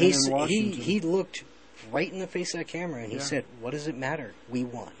ever been in Washington. He looked right in the face of that camera and he said, "What does it matter? We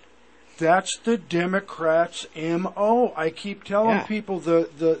won." That's the Democrats' M.O. I keep telling people the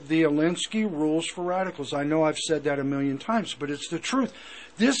Alinsky rules for radicals. I know I've said that a million times, but it's the truth.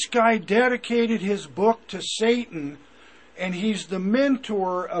 This guy dedicated his book to Satan, and he's the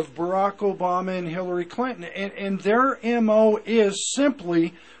mentor of Barack Obama and Hillary Clinton. And their M.O. is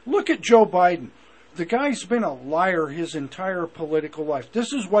simply, look at Joe Biden. The guy's been a liar his entire political life.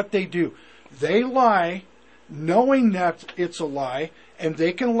 This is what they do. They lie knowing that it's a lie, and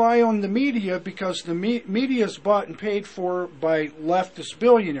they can lie on the media because the media is bought and paid for by leftist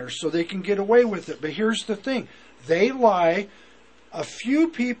billionaires, so they can get away with it. But here's the thing. They lie. A few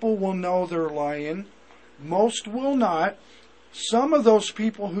people will know they're lying. Most will not. Some of those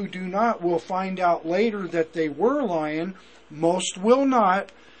people who do not will find out later that they were lying. Most will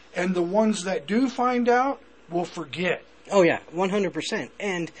not. And the ones that do find out will forget. Oh, yeah, 100%.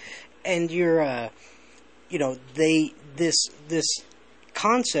 And you're, this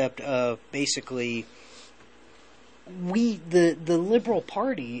concept of basically the Liberal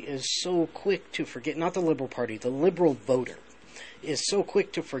Party is so quick to forget, not the Liberal Party, the liberal voter is so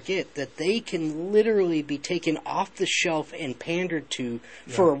quick to forget that they can literally be taken off the shelf and pandered to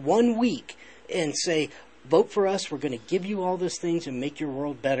for 1 week and say, vote for us, we're going to give you all these things and make your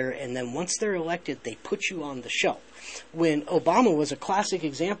world better. And then once they're elected, they put you on the shelf. When Obama was a classic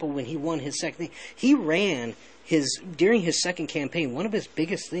example, when he won his second thing, he ran during his second campaign, one of his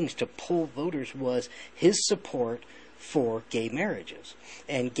biggest things to pull voters was his support for gay marriages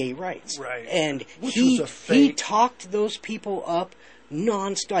and gay rights. Right. And Which he was a fake. talked those people up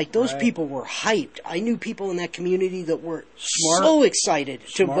non-stop. Like, those people were hyped. I knew people in that community that were so excited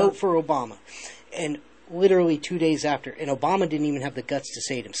to vote for Obama. And literally 2 days after, and Obama didn't even have the guts to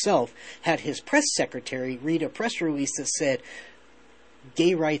say it himself, had his press secretary read a press release that said,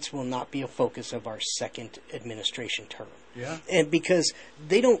 gay rights will not be a focus of our second administration term. Yeah. And because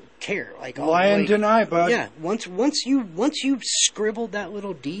they don't care. Lie and deny, bud. Yeah. Once you've scribbled that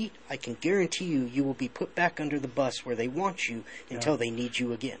little D, I can guarantee you will be put back under the bus where they want you until they need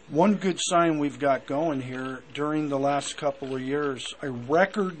you again. One good sign we've got going here, during the last couple of years, a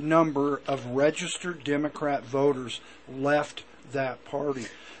record number of registered Democrat voters left that party.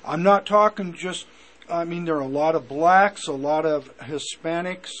 I'm not talking just, there are a lot of blacks, a lot of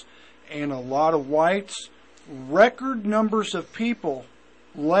Hispanics, and a lot of whites. Record numbers of people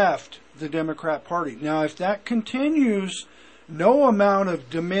left the Democrat Party. Now, if that continues, no amount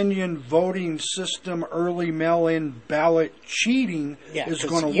of Dominion voting system early mail-in ballot cheating is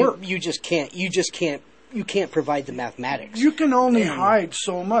going to work. You can't provide the mathematics. You can only hide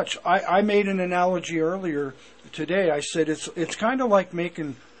so much. I made an analogy earlier today. I said it's kind of like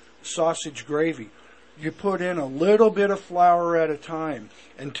making sausage gravy. You put in a little bit of flour at a time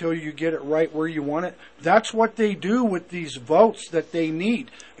until you get it right where you want it. That's what they do with these votes that they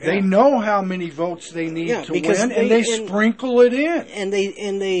need. Yeah. They know how many votes they need to win, and they sprinkle it in. And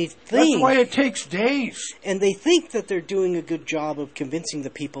they think that's why it takes days. And they think that they're doing a good job of convincing the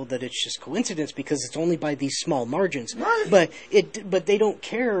people that it's just coincidence because it's only by these small margins. Right. But they don't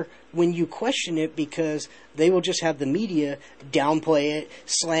care when you question it because they will just have the media downplay it,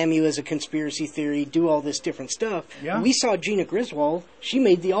 slam you as a conspiracy theory, do all this different stuff. Yeah. We saw Gina Griswold. She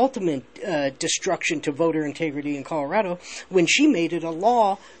made the ultimate destruction to voter integrity in Colorado when she made it a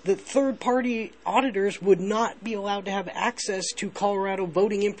law that third-party auditors would not be allowed to have access to Colorado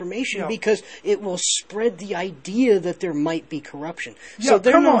voting information because it will spread the idea that there might be corruption. Yeah,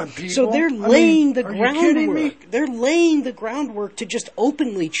 come on, people. So they're laying the groundwork. They're laying the groundwork to just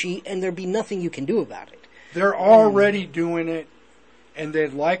openly cheat there'd be nothing you can do about it. They're already doing it, and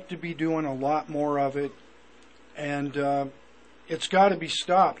they'd like to be doing a lot more of it, and it's got to be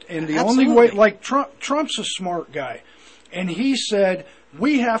stopped. And the only way, like Trump's a smart guy, and he said,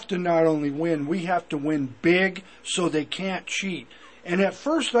 we have to not only win, we have to win big so they can't cheat. And at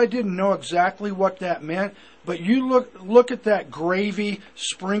first I didn't know exactly what that meant, but you look at that gravy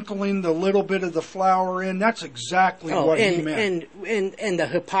sprinkling the little bit of the flour in, that's exactly what he meant. And the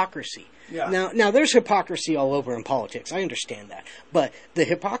hypocrisy. Yeah. Now there's hypocrisy all over in politics. I understand that. But the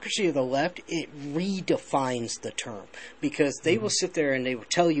hypocrisy of the left, it redefines the term. Because they will sit there and they will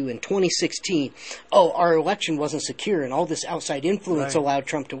tell you in 2016, our election wasn't secure and all this outside influence allowed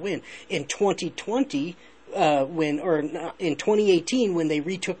Trump to win. In 2020, in 2018 when they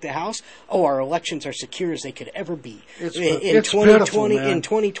retook the House, our elections are secure as they could ever be. It's 2020, pitiful, man. in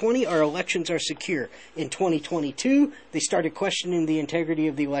 2020, our elections are secure. In 2022, they started questioning the integrity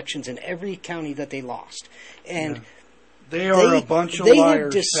of the elections in every county that they lost, and they are a bunch of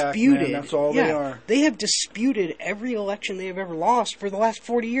liars. Pac-Man. That's all they are. They have disputed every election they have ever lost for the last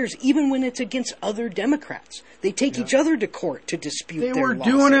 40 years, even when it's against other Democrats. They take each other to court to dispute their losses.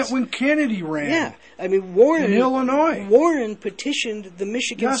 They were doing it when Kennedy ran. Yeah. I mean, Warren in Illinois. Warren petitioned the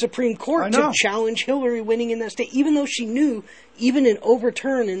Michigan Supreme Court to challenge Hillary winning in that state, even though she knew even an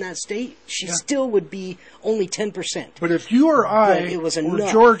overturn in that state, she still would be only 10%. But if you or I, or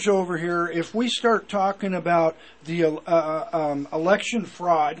George over here, if we start talking about the election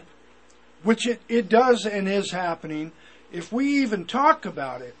fraud, which it does and is happening, if we even talk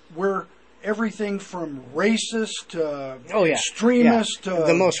about it, we're everything from racist to extremist to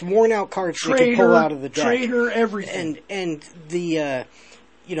the most worn out cards they can pull out of the deck. Traitor, everything. And the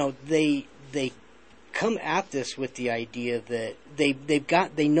they come at this with the idea that they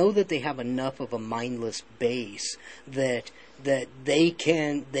know that they have enough of a mindless base that they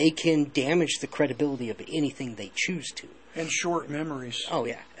can damage the credibility of anything they choose to. And short memories. Oh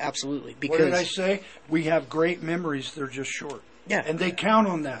yeah, absolutely. Because what did I say? We have great memories, they're just short. Yeah. And they count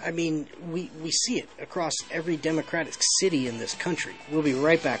on that. I mean, we see it across every Democratic city in this country. We'll be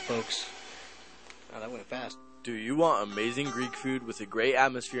right back, folks. Oh, that went fast. Do you want amazing Greek food with a great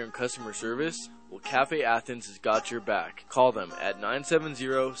atmosphere and customer service? Well, Cafe Athens has got your back. Call them at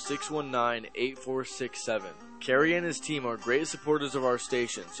 970-619-8467. Kerry and his team are great supporters of our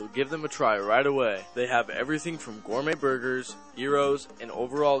station, so give them a try right away. They have everything from gourmet burgers, gyros, and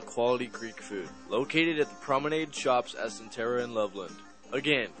overall quality Greek food. Located at the Promenade Shops at Centera in Loveland.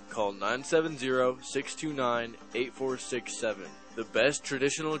 Again, call 970-629-8467. The best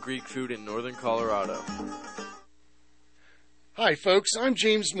traditional Greek food in northern Colorado. Hi, folks. I'm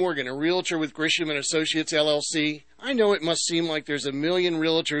James Morgan, a realtor with Grisham & Associates, LLC. I know it must seem like there's a million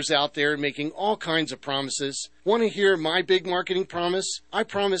realtors out there making all kinds of promises. Want to hear my big marketing promise? I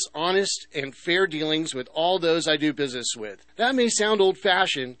promise honest and fair dealings with all those I do business with. That may sound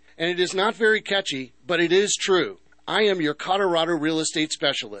old-fashioned, and it is not very catchy, but it is true. I am your Colorado real estate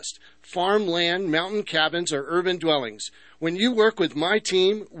specialist. Farm, land, mountain cabins, or urban dwellings. When you work with my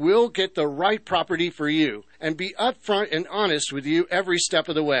team, we'll get the right property for you and be upfront and honest with you every step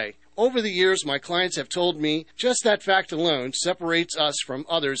of the way. Over the years, my clients have told me just that fact alone separates us from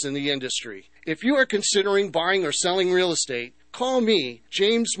others in the industry. If you are considering buying or selling real estate, call me,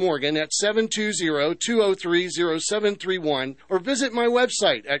 James Morgan, at 720-203-0731 or visit my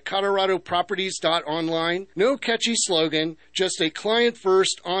website at coloradoproperties.online. No catchy slogan, just a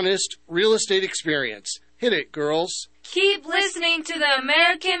client-first, honest real estate experience. Hit it, girls. Keep listening to the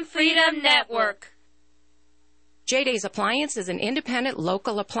American Freedom Network. J-Days Appliance is an independent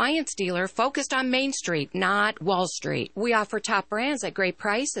local appliance dealer focused on Main Street, not Wall Street. We offer top brands at great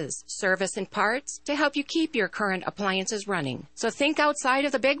prices, service and parts to help you keep your current appliances running. So think outside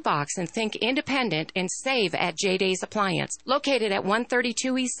of the big box and think independent and save at J-Days Appliance, located at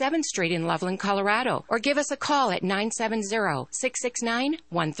 132 East 7th Street in Loveland, Colorado. Or give us a call at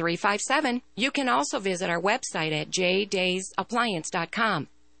 970-669-1357. You can also visit our website at jdaysappliance.com.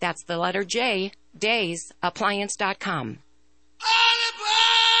 That's the letter J, daysappliance.com.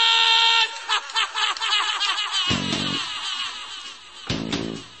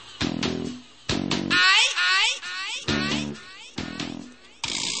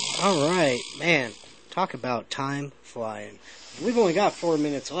 All right, man. Talk about time flying. We've only got 4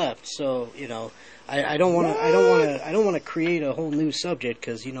 minutes left, so I don't want to create a whole new subject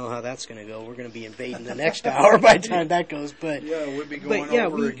because you know how that's going to go. We're going to be invading the next hour by the time that goes. But yeah, we'll be going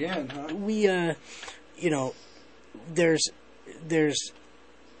over again, huh? There's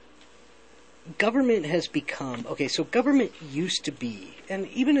government has become so government used to be, and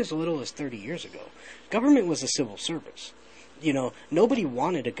even as little as 30 years ago, government was a civil service. nobody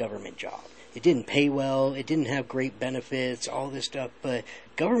wanted a government job. It didn't pay well. It didn't have great benefits, all this stuff. But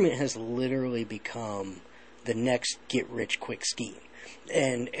government has literally become the next get-rich-quick scheme.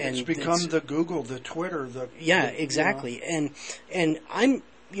 And it's become the Google, the Twitter, exactly. And I'm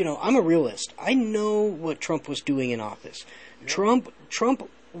a realist. I know what Trump was doing in office. Yeah. Trump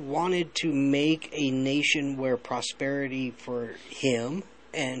wanted to make a nation where prosperity for him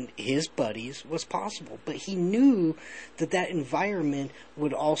and his buddies was possible, but he knew that environment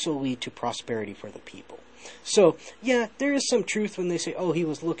would also lead to prosperity for the people. So, yeah, there is some truth when they say, oh, he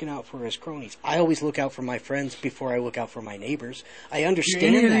was looking out for his cronies. I always look out for my friends before I look out for my neighbors. I understand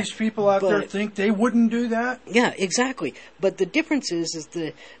that. Do any of these people out there think they wouldn't do that? Yeah, exactly. But the difference is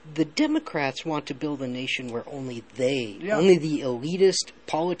the Democrats want to build a nation where only only the elitist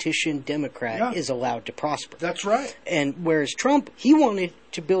politician Democrat is allowed to prosper. That's right. And whereas Trump, he wanted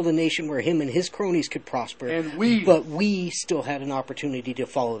to build a nation where him and his cronies could prosper, but we still had an opportunity to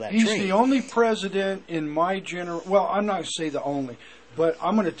follow that train. He's the only president in my generation. Well, I'm not going to say the only, but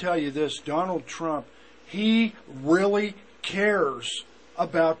I'm going to tell you this: Donald Trump, he really cares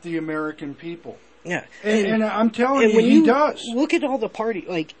about the American people. Yeah, and I'm telling you, he does. Look at all the party.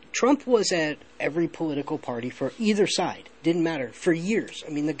 Like, Trump was at every political party for either side. Didn't matter for years. I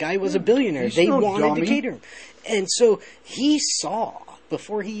mean, the guy was a billionaire. They wanted to cater him, and so he saw.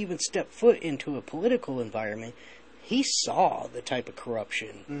 Before he even stepped foot into a political environment, he saw the type of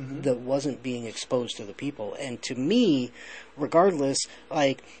corruption that wasn't being exposed to the people. And to me, regardless,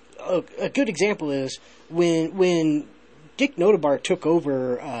 like a good example is when Dick Notabart took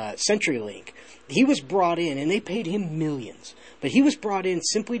over CenturyLink, he was brought in, and they paid him millions. But he was brought in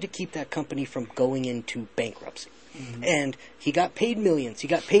simply to keep that company from going into bankruptcy. And he got paid millions. He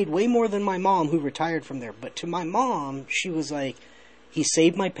got paid way more than my mom, who retired from there. But to my mom, she was like, he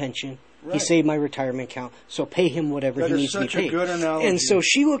saved my pension. Right. He saved my retirement account. So pay him whatever he needs to be paid. That is such a good analogy. And so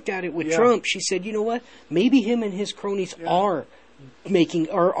she looked at it with Trump. She said, you know what? Maybe him and his cronies are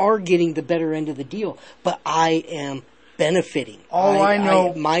getting the better end of the deal. But I am benefiting. I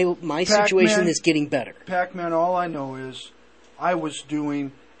know, my situation is getting better. Pac-Man, all I know is I was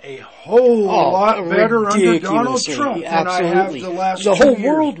doing a whole lot better under Donald Trump than I have the last 2 years. The whole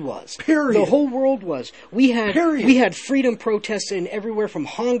world was. Period. The whole world was. We had freedom protests in everywhere from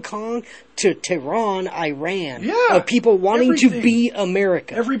Hong Kong to Tehran, Iran. Yeah. Of people wanting to be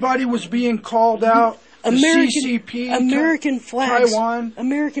America. Everybody was being called out. American flags, Taiwan.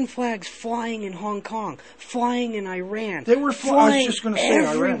 American flags flying in Hong Kong, flying in Iran. They were flying I was just going to say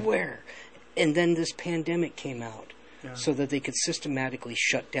everywhere. Iran. And then this pandemic came out. So that they could systematically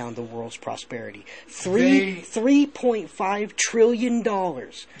shut down the world's prosperity. $3.5 trillion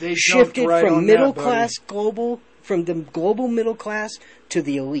shifted from from the global middle class to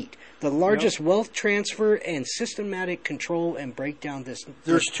the elite. The largest wealth transfer and systematic control and breakdown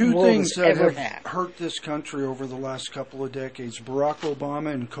There's two things that have hurt this country over the last couple of decades: Barack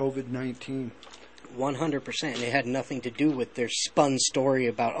Obama and COVID-19. 100%. It had nothing to do with their spun story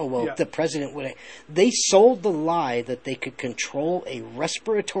about, the president would. They sold the lie that they could control a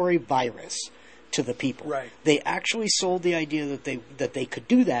respiratory virus to the people. Right. They actually sold the idea that they could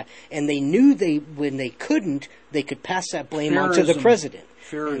do that, and they knew when they couldn't, they could pass that blame on to the president.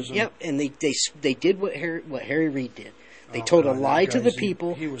 Fearism. And they did what Harry Reid did. They told a lie to the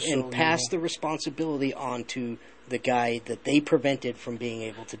people and passed the responsibility on to the guy that they prevented from being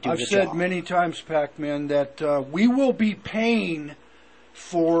able to do the job. I've said many times, Pac-Man, that we will be paying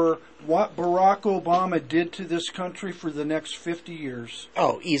for what Barack Obama did to this country for the next 50 years.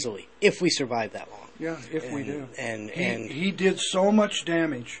 Oh, easily, if we survive that long. Yeah, if we do. And he did so much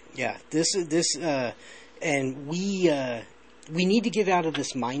damage. Yeah, and we need to get out of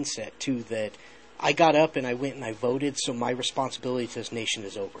this mindset too that I got up and I went and I voted, so my responsibility to this nation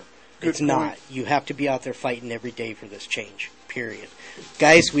is over. It's not. You have to be out there fighting every day for this change, period.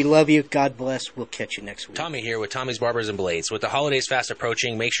 Guys, we love you. God bless. We'll catch you next week. Tommy here with Tommy's Barbers and Blades. With the holidays fast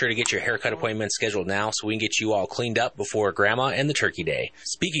approaching, make sure to get your haircut appointment scheduled now so we can get you all cleaned up before Grandma and the turkey day.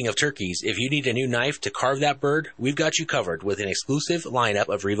 Speaking of turkeys, if you need a new knife to carve that bird, we've got you covered with an exclusive lineup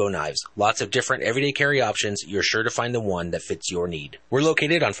of Revo knives. Lots of different everyday carry options. You're sure to find the one that fits your need. We're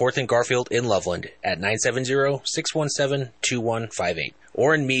located on 4th and Garfield in Loveland at 970-617-2158.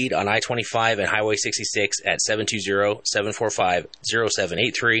 Or in Meade on I-25 and Highway 66 at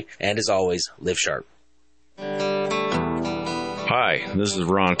 720-745-0783. And as always, live sharp. Hi, this is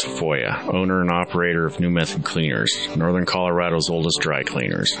Ron Tafoya, owner and operator of New Method Cleaners, Northern Colorado's oldest dry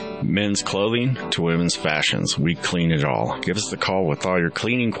cleaners. Men's clothing to women's fashions, we clean it all. Give us a call with all your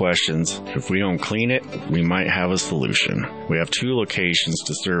cleaning questions. If we don't clean it, we might have a solution. We have 2 locations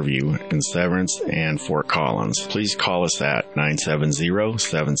to serve you in Severance and Fort Collins. Please call us at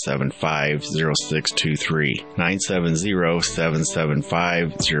 970-775-0623.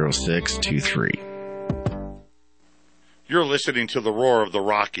 970-775-0623. You're listening to the Roar of the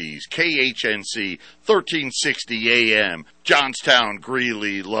Rockies, KHNC, 1360 AM, Johnstown,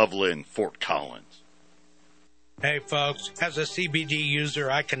 Greeley, Loveland, Fort Collins. Hey folks, as a CBD user,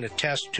 I can attest to